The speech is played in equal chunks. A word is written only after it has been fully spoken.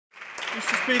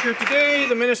Mr. Speaker, today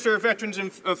the Minister of Veterans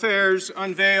Affairs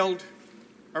unveiled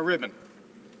a ribbon.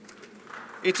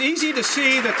 It's easy to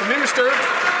see that the Minister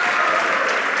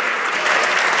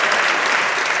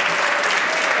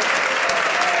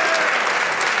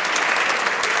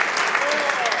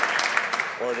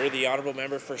Order. The honourable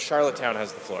member for Charlottetown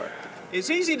has the floor. It's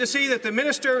easy to see that the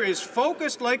Minister is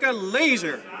focused like a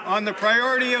laser on the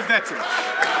priority of veterans.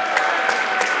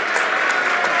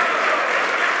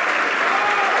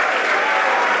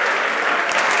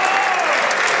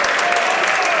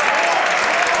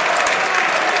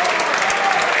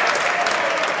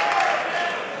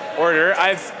 Order.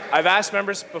 I've asked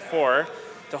members before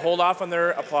to hold off on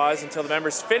their applause until the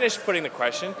members finish putting the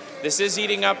question. This is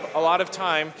eating up a lot of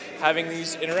time having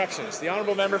these interruptions. The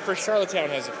honourable member for Charlottetown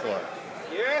has the floor.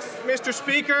 Yes, Mr.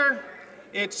 Speaker,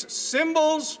 it's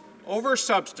symbols over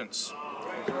substance.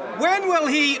 When will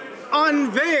he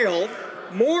unveil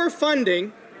more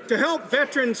funding to help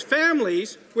veterans'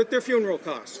 families with their funeral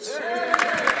costs?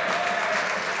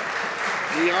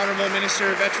 The honourable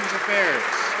Minister of Veterans Affairs.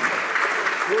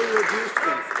 Who reduced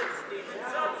them?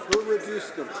 Who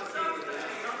reduced them?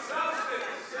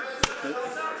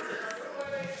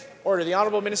 Order. The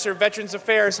honourable Minister of Veterans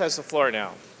Affairs has the floor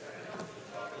now.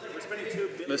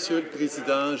 Monsieur le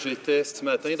Président, j'étais ce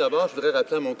matin. D'abord, je voudrais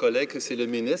rappeler à mon collègue que c'est le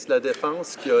ministre de la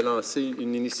Défense qui a lancé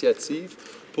une initiative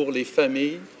pour les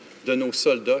familles de nos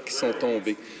soldats qui sont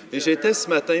tombés. Et j'étais ce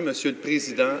matin, Monsieur le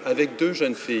Président, avec deux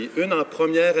jeunes filles, une en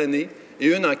première année et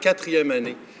une en quatrième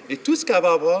année. Et tout ce qu'elle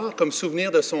va avoir comme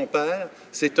souvenir de son père,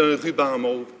 c'est un ruban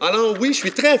mauve. Alors oui, je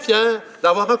suis très fier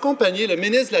d'avoir accompagné le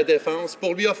ministre de la Défense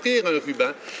pour lui offrir un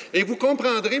ruban. Et vous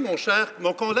comprendrez,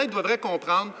 mon collègue devrait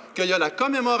comprendre qu'il y a la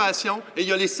commémoration et il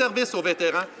y a les services aux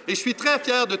vétérans. Et je suis très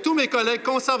fier de tous mes collègues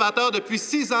conservateurs depuis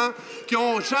 6 ans qui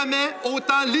n'ont jamais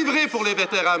autant livré pour les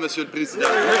vétérans, Monsieur le Président.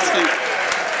 Merci.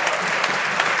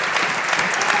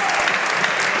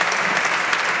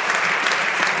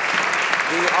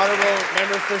 The honourable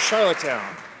member for Charlottetown.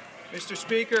 Mr.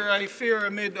 Speaker, I fear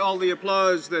amid all the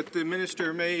applause that the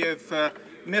Minister may have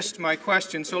missed my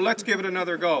question, so let's give it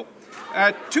another go.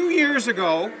 2 years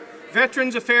ago,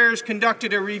 Veterans Affairs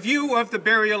conducted a review of the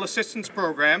Burial Assistance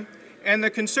Program, and the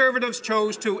Conservatives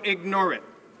chose to ignore it.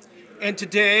 And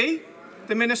today,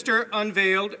 the Minister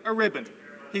unveiled a ribbon.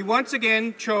 He once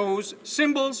again chose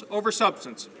symbols over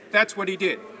substance. That's what he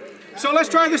did. So let's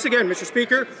try this again, Mr.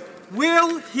 Speaker.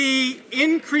 Will he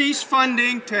increase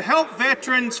funding to help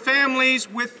veterans' families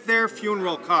with their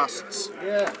funeral costs?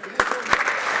 Yeah.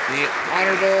 The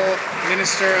Honourable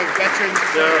Minister of Veterans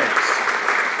Affairs.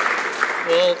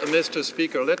 Well, Mr.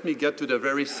 Speaker, let me get to the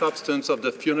very substance of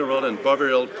the funeral and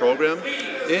burial program.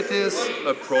 It is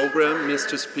a program,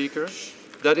 Mr. Speaker,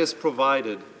 that is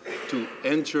provided to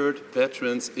injured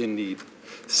veterans in need.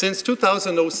 Since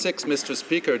 2006, Mr.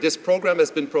 Speaker, this program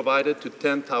has been provided to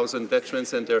 10,000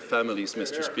 veterans and their families,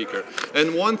 Mr. Speaker.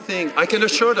 And one thing I can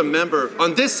assure the member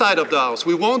on this side of the House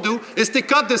we won't do is to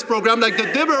cut this program like the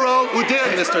Liberal who did,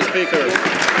 Mr. Speaker.